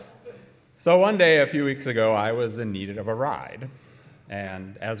So one day, a few weeks ago, I was in need of a ride.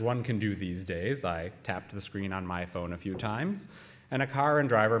 And as one can do these days, I tapped the screen on my phone a few times, and a car and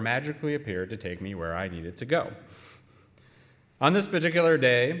driver magically appeared to take me where I needed to go. On this particular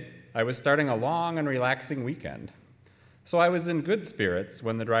day, I was starting a long and relaxing weekend, so I was in good spirits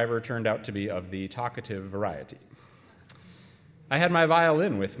when the driver turned out to be of the talkative variety. I had my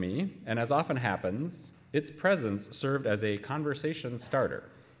violin with me, and as often happens, its presence served as a conversation starter.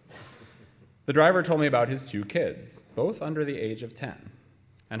 The driver told me about his two kids, both under the age of 10,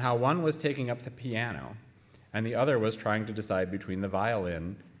 and how one was taking up the piano, and the other was trying to decide between the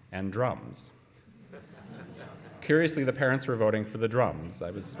violin and drums. Curiously, the parents were voting for the drums. I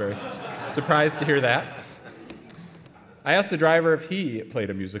was very surprised to hear that. I asked the driver if he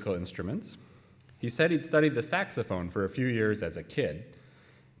played a musical instrument. He said he'd studied the saxophone for a few years as a kid,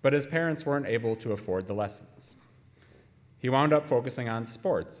 but his parents weren't able to afford the lessons. He wound up focusing on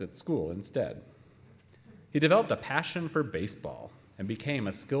sports at school instead. He developed a passion for baseball and became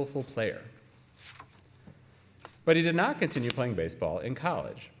a skillful player. But he did not continue playing baseball in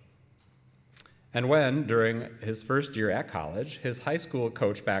college. And when, during his first year at college, his high school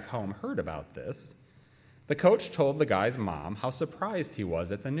coach back home heard about this, the coach told the guy's mom how surprised he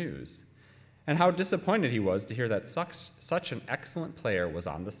was at the news and how disappointed he was to hear that such an excellent player was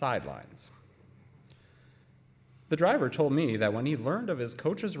on the sidelines. The driver told me that when he learned of his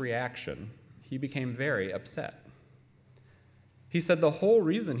coach's reaction, he became very upset. He said the whole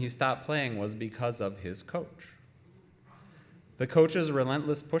reason he stopped playing was because of his coach. The coach's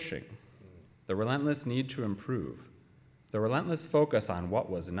relentless pushing, the relentless need to improve, the relentless focus on what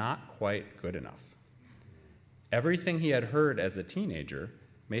was not quite good enough. Everything he had heard as a teenager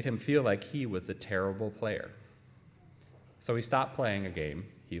made him feel like he was a terrible player. So he stopped playing a game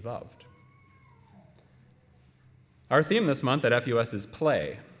he loved. Our theme this month at FUS is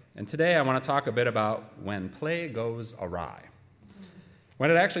play, and today I want to talk a bit about when play goes awry,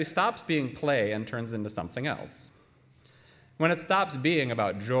 when it actually stops being play and turns into something else, when it stops being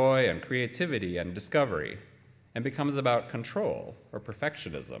about joy and creativity and discovery and becomes about control or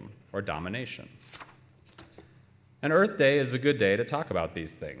perfectionism or domination. And Earth Day is a good day to talk about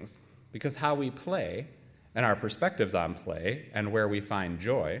these things, because how we play and our perspectives on play and where we find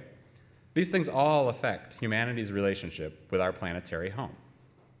joy, these things all affect humanity's relationship with our planetary home.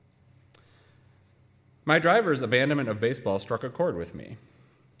 My driver's abandonment of baseball struck a chord with me.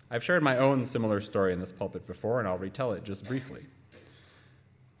 I've shared my own similar story in this pulpit before, and I'll retell it just briefly.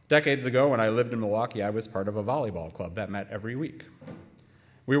 Decades ago, when I lived in Milwaukee, I was part of a volleyball club that met every week.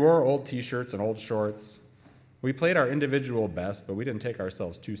 We wore old t-shirts and old shorts. We played our individual best, but we didn't take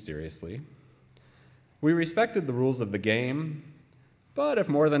ourselves too seriously. We respected the rules of the game, but if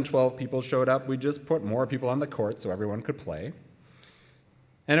more than 12 people showed up, we'd just put more people on the court so everyone could play.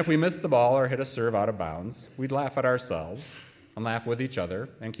 And if we missed the ball or hit a serve out of bounds, we'd laugh at ourselves and laugh with each other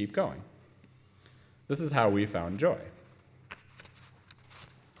and keep going. This is how we found joy.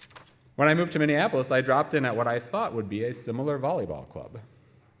 When I moved to Minneapolis, I dropped in at what I thought would be a similar volleyball club.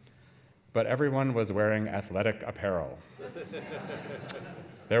 But everyone was wearing athletic apparel.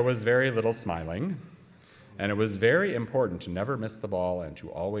 There was very little smiling, and it was very important to never miss the ball and to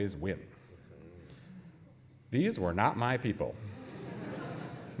always win. These were not my people.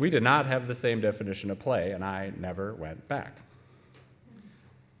 We did not have the same definition of play, and I never went back.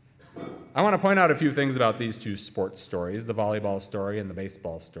 I want to point out a few things about these two sports stories, the volleyball story and the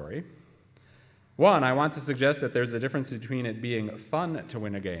baseball story. One, I want to suggest that there's a difference between it being fun to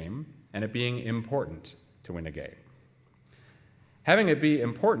win a game and it being important to win a game. Having it be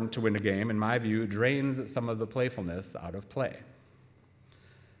important to win a game, in my view, drains some of the playfulness out of play.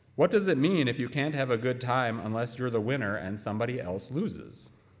 What does it mean if you can't have a good time unless you're the winner and somebody else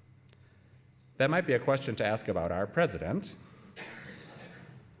loses? That might be a question to ask about our president.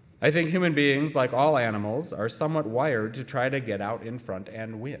 I think human beings, like all animals, are somewhat wired to try to get out in front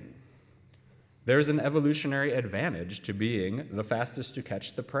and win. There's an evolutionary advantage to being the fastest to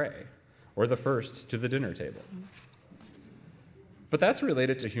catch the prey or the first to the dinner table. But that's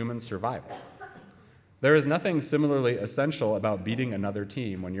related to human survival. There is nothing similarly essential about beating another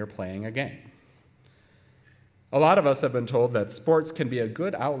team when you're playing a game. A lot of us have been told that sports can be a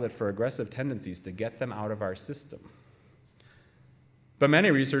good outlet for aggressive tendencies to get them out of our system. But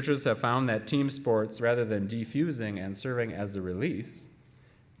many researchers have found that team sports, rather than defusing and serving as a release,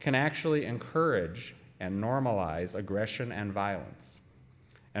 can actually encourage and normalize aggression and violence,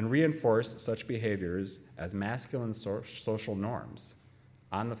 and reinforce such behaviors as masculine social norms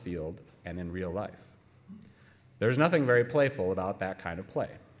on the field and in real life. There's nothing very playful about that kind of play.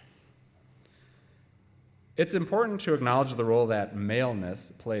 It's important to acknowledge the role that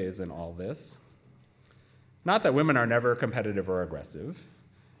maleness plays in all this. Not that women are never competitive or aggressive.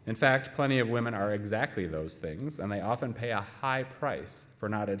 In fact, plenty of women are exactly those things, and they often pay a high price for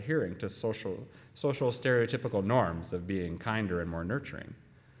not adhering to social stereotypical norms of being kinder and more nurturing.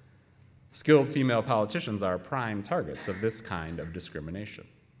 Skilled female politicians are prime targets of this kind of discrimination.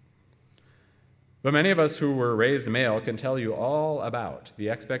 But many of us who were raised male can tell you all about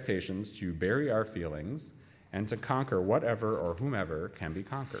the expectations to bury our feelings and to conquer whatever or whomever can be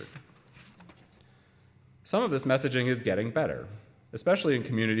conquered. Some of this messaging is getting better, especially in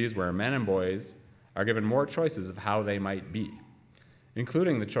communities where men and boys are given more choices of how they might be,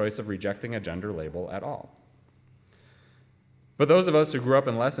 including the choice of rejecting a gender label at all. But those of us who grew up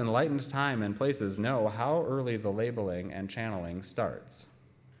in less enlightened time and places know how early the labeling and channeling starts.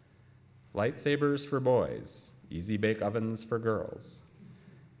 Lightsabers for boys, easy bake ovens for girls.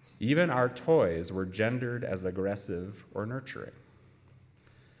 Even our toys were gendered as aggressive or nurturing.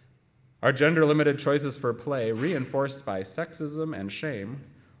 Our gender-limited choices for play, reinforced by sexism and shame,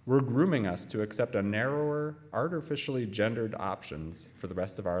 were grooming us to accept a narrower, artificially gendered options for the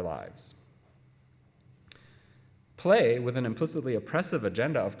rest of our lives. Play with an implicitly oppressive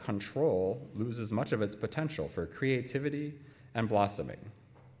agenda of control loses much of its potential for creativity and blossoming.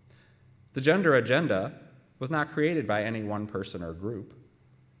 The gender agenda was not created by any one person or group.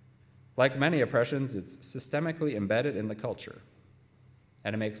 Like many oppressions, it's systemically embedded in the culture,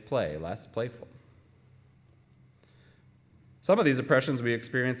 and it makes play less playful. Some of these oppressions we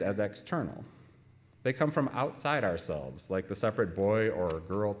experience as external. They come from outside ourselves, like the separate boy or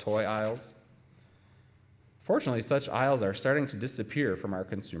girl toy aisles. Fortunately, such aisles are starting to disappear from our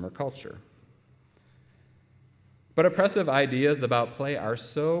consumer culture. But oppressive ideas about play are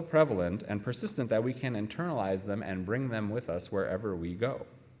so prevalent and persistent that we can internalize them and bring them with us wherever we go.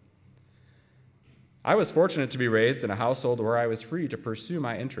 I was fortunate to be raised in a household where I was free to pursue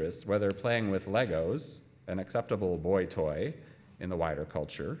my interests, whether playing with Legos, an acceptable boy toy in the wider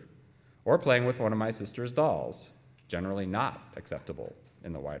culture, or playing with one of my sister's dolls, generally not acceptable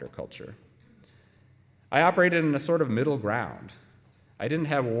in the wider culture. I operated in a sort of middle ground. I didn't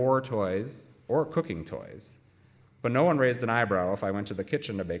have war toys or cooking toys, but no one raised an eyebrow if I went to the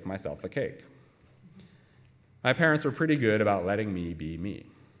kitchen to bake myself a cake. My parents were pretty good about letting me be me.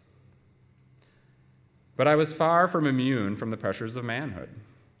 But I was far from immune from the pressures of manhood.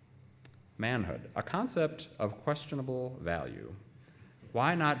 Manhood, a concept of questionable value.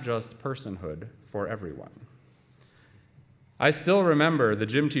 Why not just personhood for everyone? I still remember the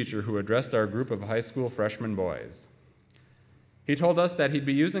gym teacher who addressed our group of high school freshman boys. He told us that he'd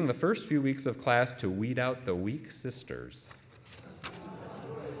be using the first few weeks of class to weed out the weak sisters.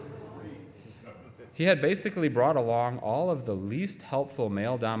 He had basically brought along all of the least helpful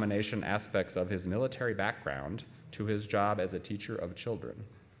male domination aspects of his military background to his job as a teacher of children.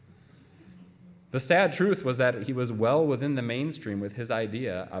 The sad truth was that he was well within the mainstream with his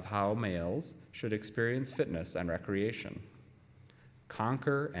idea of how males should experience fitness and recreation.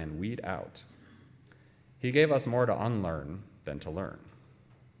 Conquer and weed out. He gave us more to unlearn than to learn.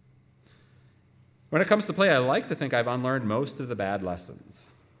 When it comes to play, I like to think I've unlearned most of the bad lessons.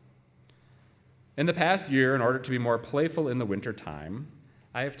 In the past year, in order to be more playful in the winter time,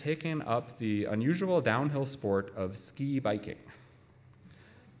 I have taken up the unusual downhill sport of ski biking.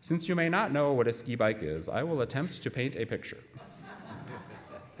 Since you may not know what a ski bike is, I will attempt to paint a picture.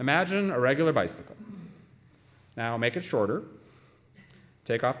 Imagine a regular bicycle. Now make it shorter.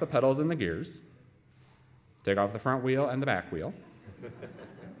 Take off the pedals and the gears. Take off the front wheel and the back wheel.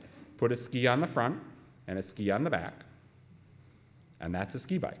 Put a ski on the front and a ski on the back. And that's a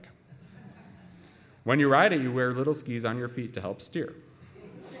ski bike. When you ride it, you wear little skis on your feet to help steer.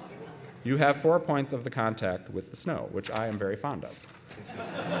 You have 4 points of the contact with the snow, which I am very fond of.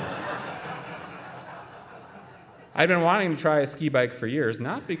 I've been wanting to try a ski bike for years,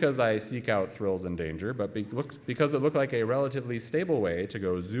 not because I seek out thrills and danger, but because it looked like a relatively stable way to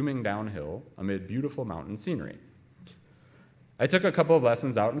go zooming downhill amid beautiful mountain scenery. I took a couple of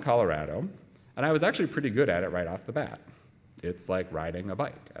lessons out in Colorado, and I was actually pretty good at it right off the bat. It's like riding a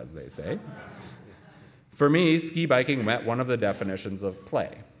bike, as they say. For me, ski biking met one of the definitions of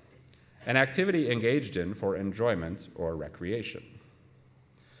play, an activity engaged in for enjoyment or recreation.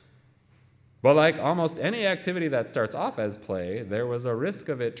 But like almost any activity that starts off as play, there was a risk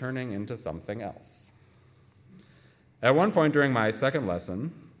of it turning into something else. At one point during my second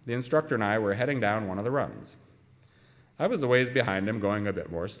lesson, the instructor and I were heading down one of the runs. I was a ways behind him, going a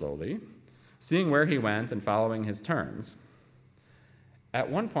bit more slowly, seeing where he went and following his turns. At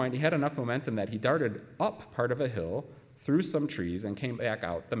one point, he had enough momentum that he darted up part of a hill, through some trees, and came back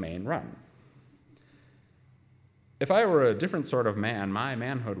out the main run. If I were a different sort of man, my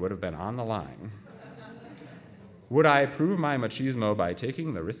manhood would have been on the line. Would I prove my machismo by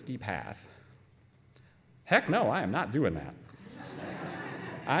taking the risky path? Heck no, I am not doing that.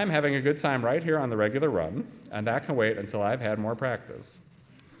 I'm having a good time right here on the regular run, and that can wait until I've had more practice.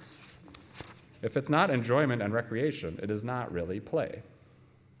 If it's not enjoyment and recreation, it is not really play.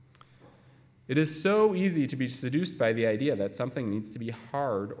 It is so easy to be seduced by the idea that something needs to be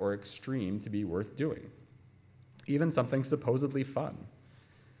hard or extreme to be worth doing, even something supposedly fun.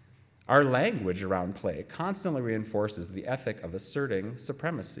 Our language around play constantly reinforces the ethic of asserting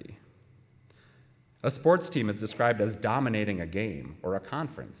supremacy. A sports team is described as dominating a game or a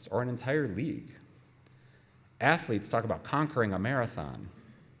conference or an entire league. Athletes talk about conquering a marathon.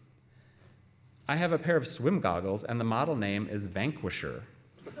 I have a pair of swim goggles, and the model name is Vanquisher.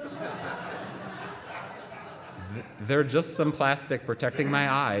 They're just some plastic protecting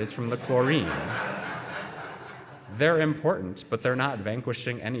my eyes from the chlorine. They're important, but they're not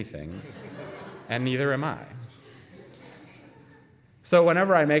vanquishing anything, and neither am I. So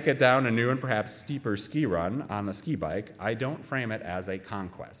whenever I make it down a new and perhaps steeper ski run on the ski bike, I don't frame it as a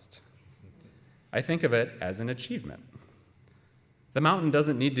conquest. I think of it as an achievement. The mountain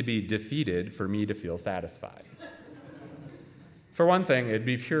doesn't need to be defeated for me to feel satisfied. For one thing, it'd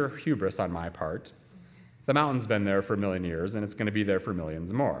be pure hubris on my part. The mountain's been there for a million years, and it's going to be there for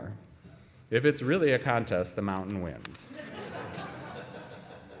millions more. If it's really a contest, the mountain wins.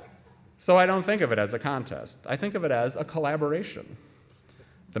 So I don't think of it as a contest. I think of it as a collaboration.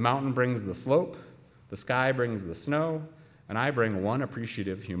 The mountain brings the slope, the sky brings the snow, and I bring one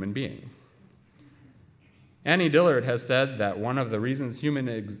appreciative human being. Annie Dillard has said that one of the reasons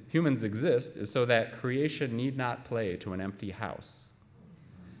humans exist is so that creation need not play to an empty house.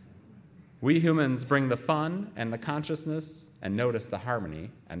 We humans bring the fun and the consciousness and notice the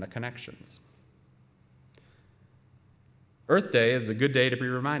harmony and the connections. Earth Day is a good day to be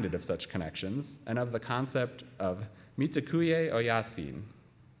reminded of such connections and of the concept of mitakuye oyasin.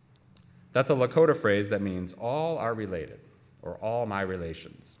 That's a Lakota phrase that means all are related, or all my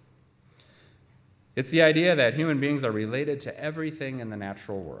relations. It's the idea that human beings are related to everything in the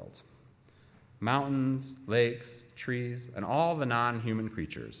natural world. Mountains, lakes, trees, and all the non-human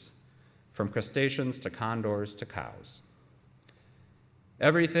creatures, from crustaceans to condors to cows.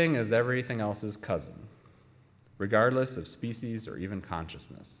 Everything is everything else's cousin, regardless of species or even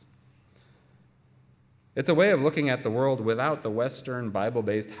consciousness. It's a way of looking at the world without the Western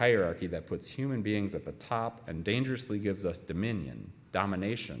Bible-based hierarchy that puts human beings at the top and dangerously gives us dominion,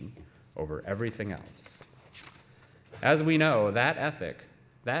 domination, over everything else. As we know, that ethic,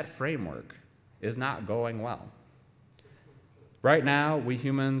 that framework, is not going well. Right now, we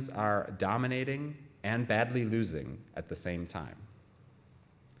humans are dominating and badly losing at the same time.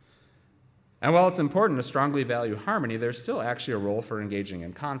 And while it's important to strongly value harmony, there's still actually a role for engaging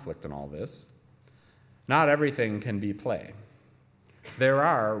in conflict in all this. Not everything can be play. There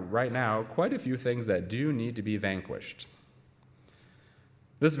are, right now, quite a few things that do need to be vanquished.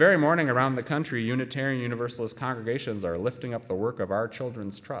 This very morning around the country, Unitarian Universalist congregations are lifting up the work of Our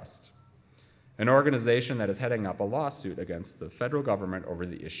Children's Trust, an organization that is heading up a lawsuit against the federal government over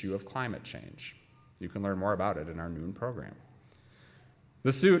the issue of climate change. You can learn more about it in our noon program.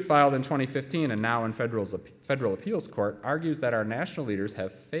 The suit, filed in 2015 and now in federal appeals court, argues that our national leaders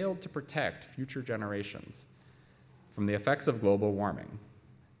have failed to protect future generations from the effects of global warming,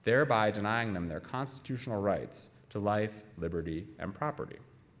 thereby denying them their constitutional rights to life, liberty, and property.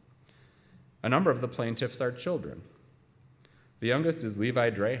 A number of the plaintiffs are children. The youngest is Levi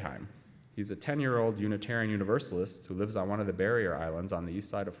Draheim. He's a 10-year-old Unitarian Universalist who lives on one of the barrier islands on the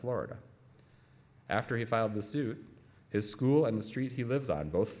east side of Florida. After he filed the suit, his school and the street he lives on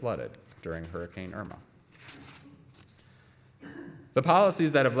both flooded during Hurricane Irma. The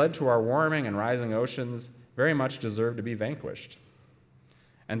policies that have led to our warming and rising oceans very much deserve to be vanquished.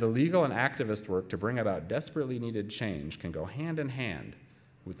 And the legal and activist work to bring about desperately needed change can go hand in hand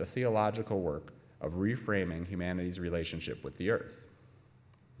with the theological work of reframing humanity's relationship with the earth.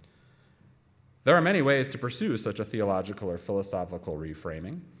 There are many ways to pursue such a theological or philosophical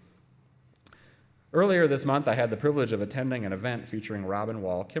reframing. Earlier this month, I had the privilege of attending an event featuring Robin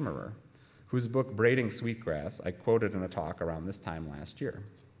Wall Kimmerer, whose book, Braiding Sweetgrass, I quoted in a talk around this time last year.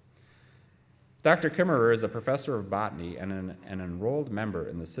 Dr. Kimmerer is a professor of botany and an enrolled member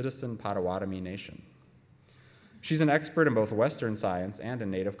in the Citizen Potawatomi Nation. She's an expert in both Western science and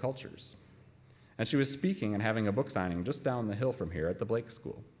in Native cultures. And she was speaking and having a book signing just down the hill from here at the Blake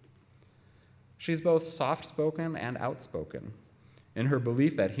School. She's both soft-spoken and outspoken in her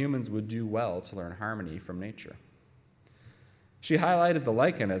belief that humans would do well to learn harmony from nature. She highlighted the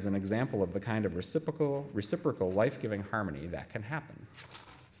lichen as an example of the kind of reciprocal life-giving harmony that can happen.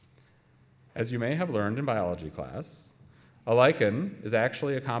 As you may have learned in biology class, a lichen is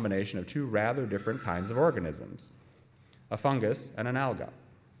actually a combination of two rather different kinds of organisms, a fungus and an alga.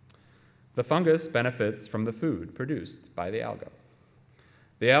 The fungus benefits from the food produced by the alga.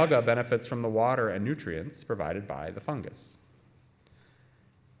 The alga benefits from the water and nutrients provided by the fungus.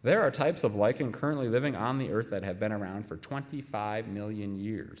 There are types of lichen currently living on the earth that have been around for 25 million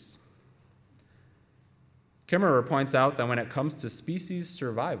years. Kimmerer points out that when it comes to species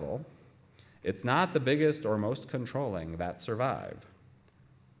survival, it's not the biggest or most controlling that survive.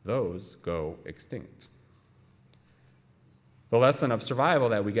 Those go extinct. The lesson of survival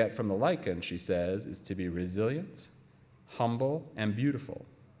that we get from the lichen, she says, is to be resilient, humble, and beautiful,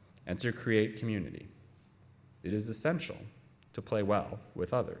 and to create community. It is essential to play well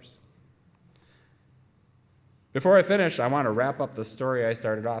with others. Before I finish, I want to wrap up the story I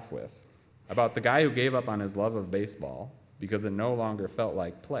started off with about the guy who gave up on his love of baseball because it no longer felt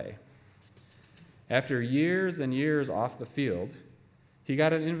like play. After years and years off the field, he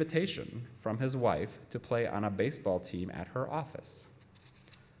got an invitation from his wife to play on a baseball team at her office.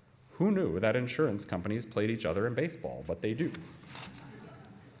 Who knew that insurance companies played each other in baseball, but they do.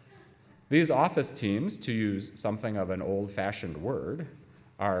 These office teams, to use something of an old-fashioned word,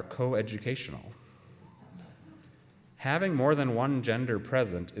 are coeducational. Having more than one gender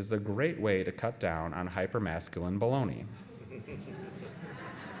present is a great way to cut down on hypermasculine baloney.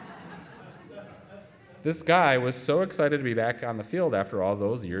 This guy was so excited to be back on the field after all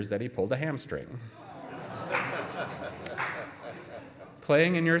those years that he pulled a hamstring.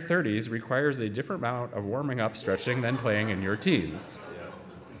 Playing in your 30s requires a different amount of warming up stretching than playing in your teens.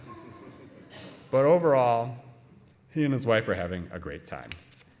 But overall, he and his wife are having a great time.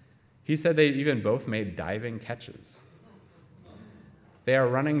 He said they even both made diving catches. They are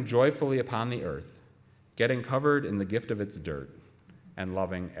running joyfully upon the earth, getting covered in the gift of its dirt, and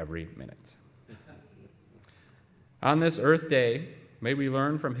loving every minute. On this Earth Day, may we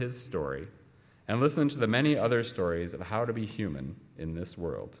learn from his story and listen to the many other stories of how to be human in this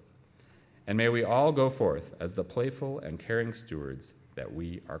world. And may we all go forth as the playful and caring stewards that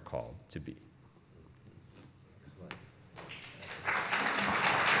we are called to be.